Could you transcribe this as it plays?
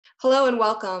Hello and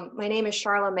welcome. My name is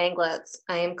Sharla Manglitz.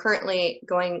 I am currently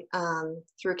going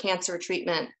through cancer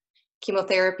treatment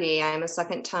chemotherapy. I am a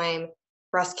second-time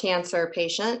breast cancer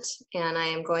patient, and I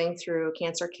am going through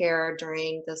cancer care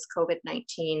during this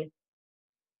COVID-19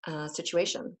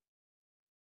 situation.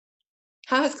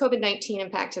 How has COVID-19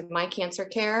 impacted my cancer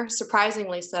care?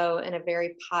 Surprisingly so, in a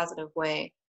very positive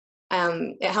way.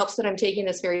 It helps that I'm taking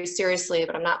this very seriously,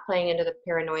 but I'm not playing into the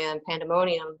paranoia and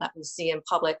pandemonium that we see in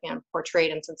public and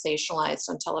portrayed and sensationalized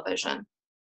on television.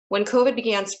 When COVID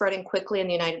began spreading quickly in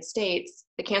the United States,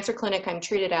 the cancer clinic I'm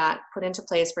treated at put into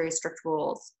place very strict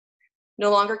rules. No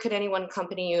longer could anyone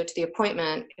accompany you to the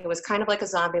appointment. It was kind of like a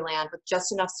zombie land with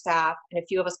just enough staff and a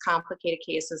few of us complicated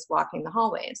cases walking the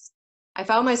hallways. I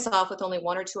found myself with only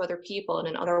one or two other people in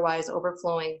an otherwise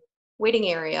overflowing waiting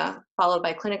area, followed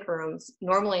by clinic rooms,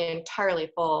 normally entirely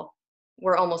full,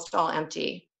 were almost all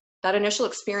empty. That initial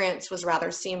experience was rather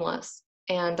seamless.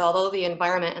 And although the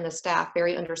environment and the staff,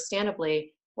 very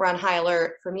understandably, were on high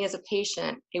alert, for me as a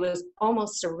patient, it was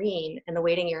almost serene in the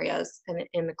waiting areas and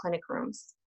in the clinic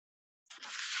rooms.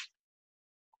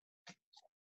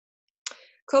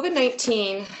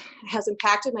 COVID-19 has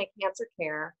impacted my cancer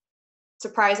care,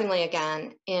 surprisingly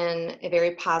again, in a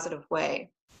very positive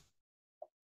way.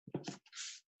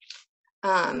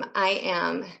 I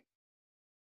am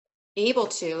able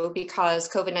to, because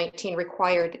COVID-19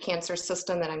 required the cancer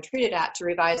system that I'm treated at to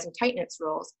revise and tighten its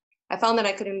rules. I found that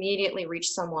I could immediately reach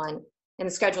someone in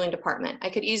the scheduling department. I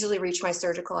could easily reach my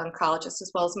surgical oncologist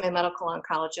as well as my medical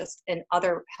oncologist and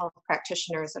other health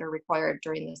practitioners that are required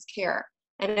during this care.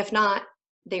 And if not,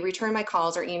 they return my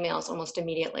calls or emails almost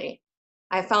immediately.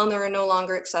 I found there are no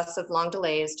longer excessive long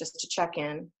delays just to check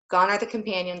in. Gone are the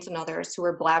companions and others who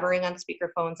are blabbering on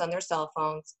speakerphones on their cell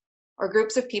phones, or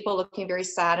groups of people looking very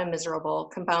sad and miserable,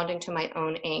 compounding to my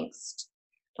own angst.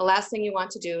 The last thing you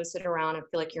want to do is sit around and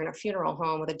feel like you're in a funeral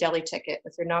home with a deli ticket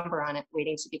with your number on it,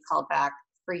 waiting to be called back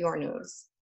for your news.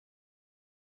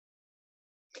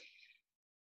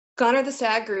 Gone are the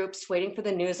sad groups waiting for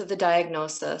the news of the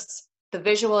diagnosis. The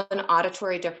visual and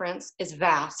auditory difference is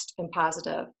vast and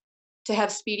positive. To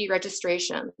have speedy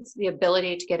registrations, the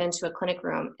ability to get into a clinic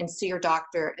room and see your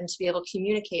doctor and to be able to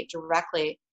communicate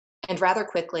directly and rather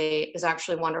quickly is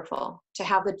actually wonderful. To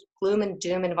have the gloom and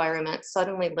doom environment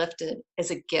suddenly lifted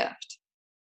is a gift.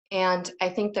 And I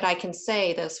think that I can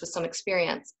say this with some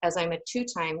experience, as I'm a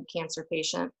two-time cancer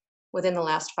patient within the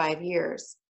last 5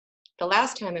 years. The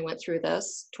last time I went through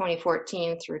this,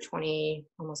 2014 through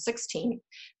almost 16,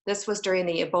 this was during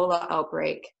the Ebola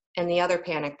outbreak and the other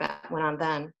panic that went on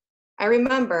then. I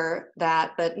remember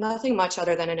that, but nothing much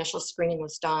other than initial screening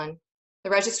was done.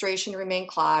 The registration remained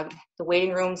clogged. The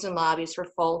waiting rooms and lobbies were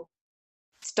full,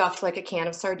 stuffed like a can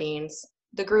of sardines.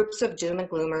 The groups of doom and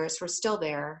gloomers were still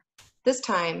there. This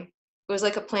time, it was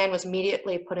like a plan was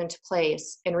immediately put into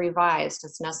place and revised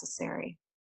as necessary.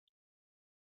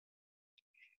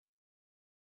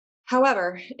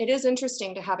 However, it is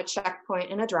interesting to have a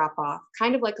checkpoint and a drop-off,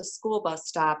 kind of like a school bus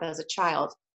stop as a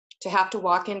child, to have to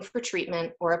walk in for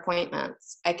treatment or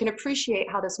appointments. I can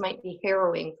appreciate how this might be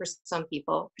harrowing for some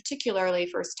people, particularly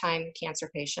first-time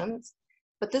cancer patients.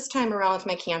 But this time around with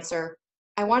my cancer,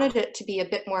 I wanted it to be a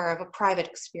bit more of a private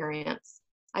experience.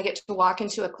 I get to walk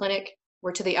into a clinic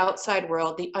where to the outside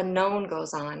world, the unknown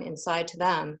goes on inside to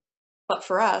them. But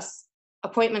for us,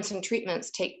 appointments and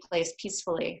treatments take place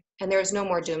peacefully, and there is no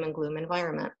more doom and gloom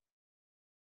environment.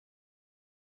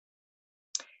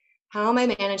 How am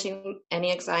I managing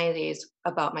any anxieties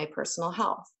about my personal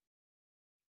health?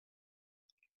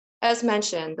 As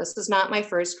mentioned, this is not my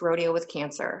first rodeo with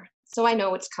cancer, so I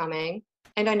know what's coming,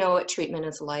 and I know what treatment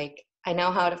is like. I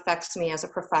know how it affects me as a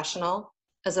professional,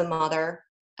 as a mother,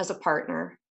 as a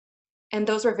partner, and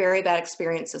those were very bad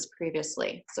experiences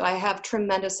previously, so I have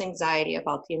tremendous anxiety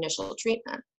about the initial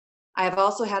treatment. I have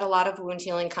also had a lot of wound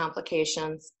healing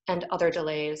complications and other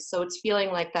delays, so it's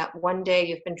feeling like that one day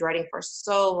you've been dreading for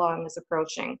so long is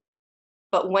approaching,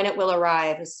 but when it will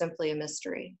arrive is simply a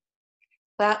mystery.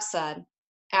 That said,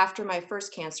 after my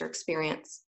first cancer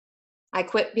experience, I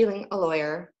quit being a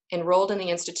lawyer, enrolled in the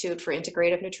Institute for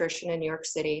Integrative Nutrition in New York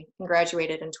City, and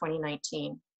graduated in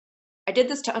 2019. I did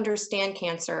this to understand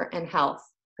cancer and health,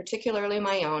 particularly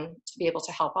my own, to be able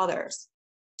to help others,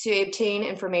 to obtain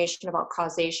information about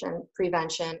causation,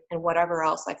 prevention, and whatever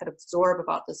else I could absorb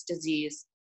about this disease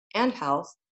and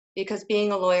health, because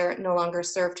being a lawyer no longer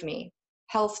served me.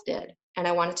 Health did, and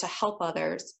I wanted to help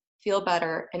others feel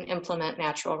better and implement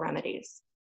natural remedies.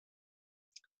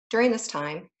 During this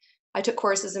time, I took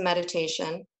courses in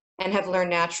meditation and have learned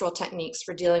natural techniques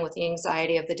for dealing with the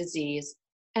anxiety of the disease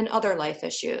and other life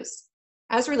issues.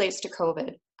 As relates to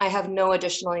COVID, I have no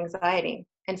additional anxiety.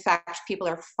 In fact, people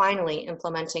are finally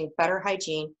implementing better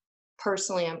hygiene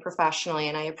personally and professionally,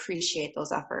 and I appreciate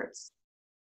those efforts.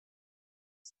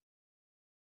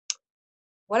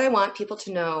 What I want people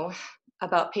to know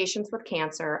about patients with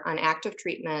cancer on active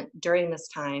treatment during this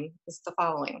time is the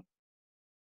following.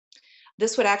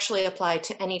 This would actually apply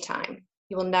to any time.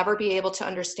 You will never be able to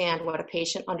understand what a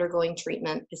patient undergoing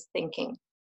treatment is thinking,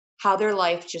 how their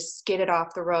life just skidded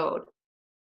off the road.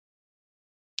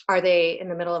 Are they in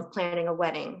the middle of planning a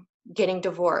wedding, getting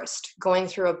divorced, going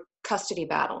through a custody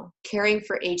battle, caring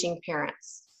for aging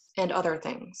parents, and other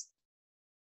things?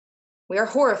 We are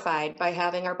horrified by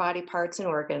having our body parts and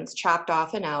organs chopped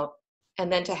off and out,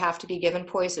 and then to have to be given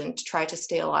poison to try to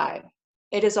stay alive.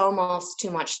 It is almost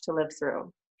too much to live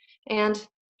through. And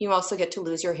you also get to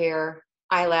lose your hair,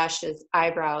 eyelashes,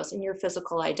 eyebrows, and your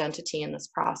physical identity in this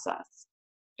process.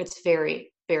 It's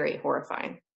very, very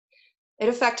horrifying. It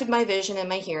affected my vision and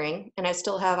my hearing, and I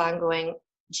still have ongoing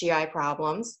GI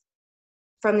problems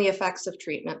from the effects of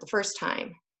treatment the first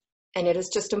time. And it is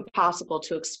just impossible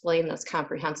to explain this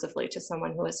comprehensively to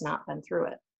someone who has not been through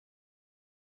it.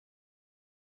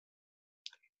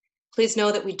 Please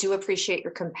know that we do appreciate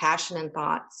your compassion and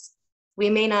thoughts.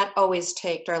 We may not always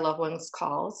take our loved ones'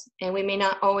 calls, and we may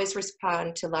not always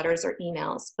respond to letters or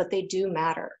emails, but they do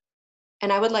matter.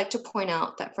 And I would like to point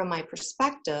out that from my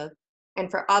perspective, and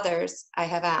for others I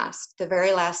have asked, the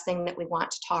very last thing that we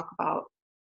want to talk about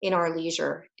in our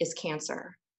leisure is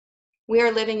cancer. We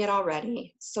are living it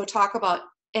already, so talk about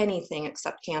anything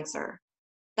except cancer.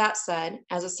 That said,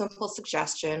 as a simple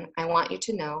suggestion, I want you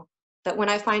to know that when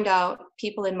I find out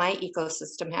people in my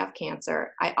ecosystem have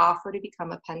cancer, I offer to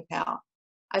become a pen pal.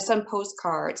 I send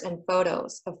postcards and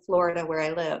photos of Florida where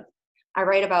I live. I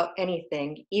write about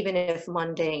anything, even if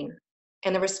mundane,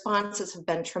 and the responses have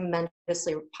been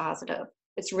tremendously positive.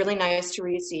 It's really nice to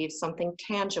receive something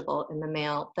tangible in the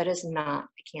mail that is not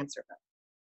a cancer bill.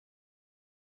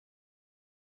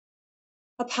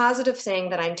 A positive thing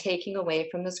that I'm taking away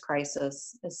from this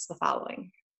crisis is the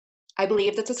following. I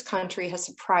believe that this country has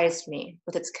surprised me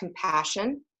with its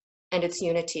compassion and its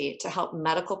unity to help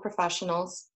medical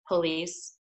professionals,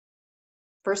 police,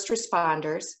 first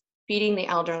responders, feeding the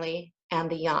elderly and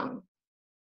the young.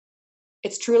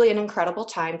 It's truly an incredible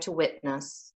time to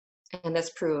witness, and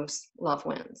this proves love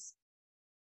wins.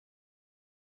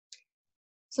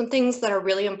 Some things that are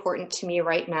really important to me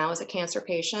right now as a cancer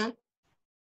patient.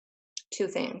 Two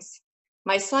things.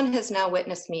 My son has now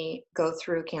witnessed me go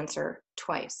through cancer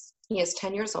twice. He is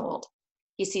 10 years old.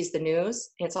 He sees the news.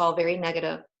 It's all very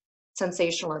negative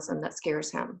sensationalism that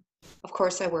scares him. Of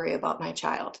course, I worry about my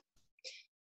child.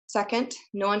 Second,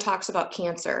 no one talks about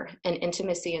cancer and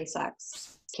intimacy and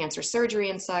sex, cancer surgery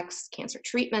and sex, cancer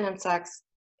treatment and sex,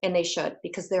 and they should,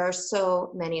 because there are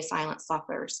so many silent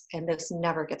sufferers, and this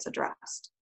never gets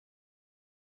addressed.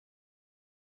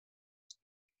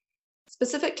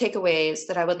 Specific takeaways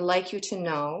that I would like you to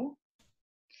know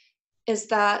is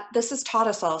that this has taught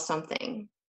us all something.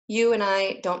 You and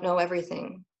I don't know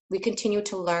everything. We continue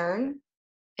to learn,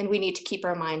 and we need to keep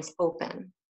our minds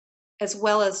open, as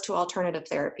well as to alternative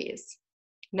therapies.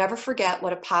 Never forget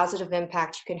what a positive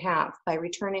impact you can have by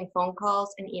returning phone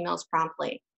calls and emails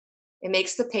promptly. It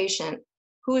makes the patient,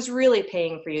 who is really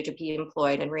paying for you to be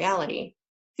employed in reality,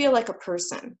 feel like a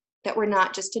person, that we're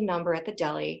not just a number at the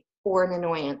deli or an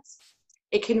annoyance.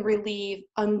 It can relieve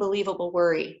unbelievable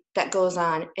worry that goes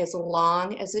on as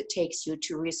long as it takes you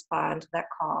to respond to that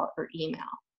call or email.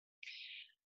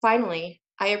 Finally,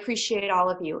 I appreciate all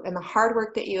of you and the hard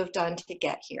work that you have done to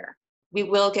get here. We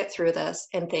will get through this,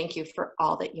 and thank you for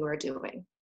all that you are doing.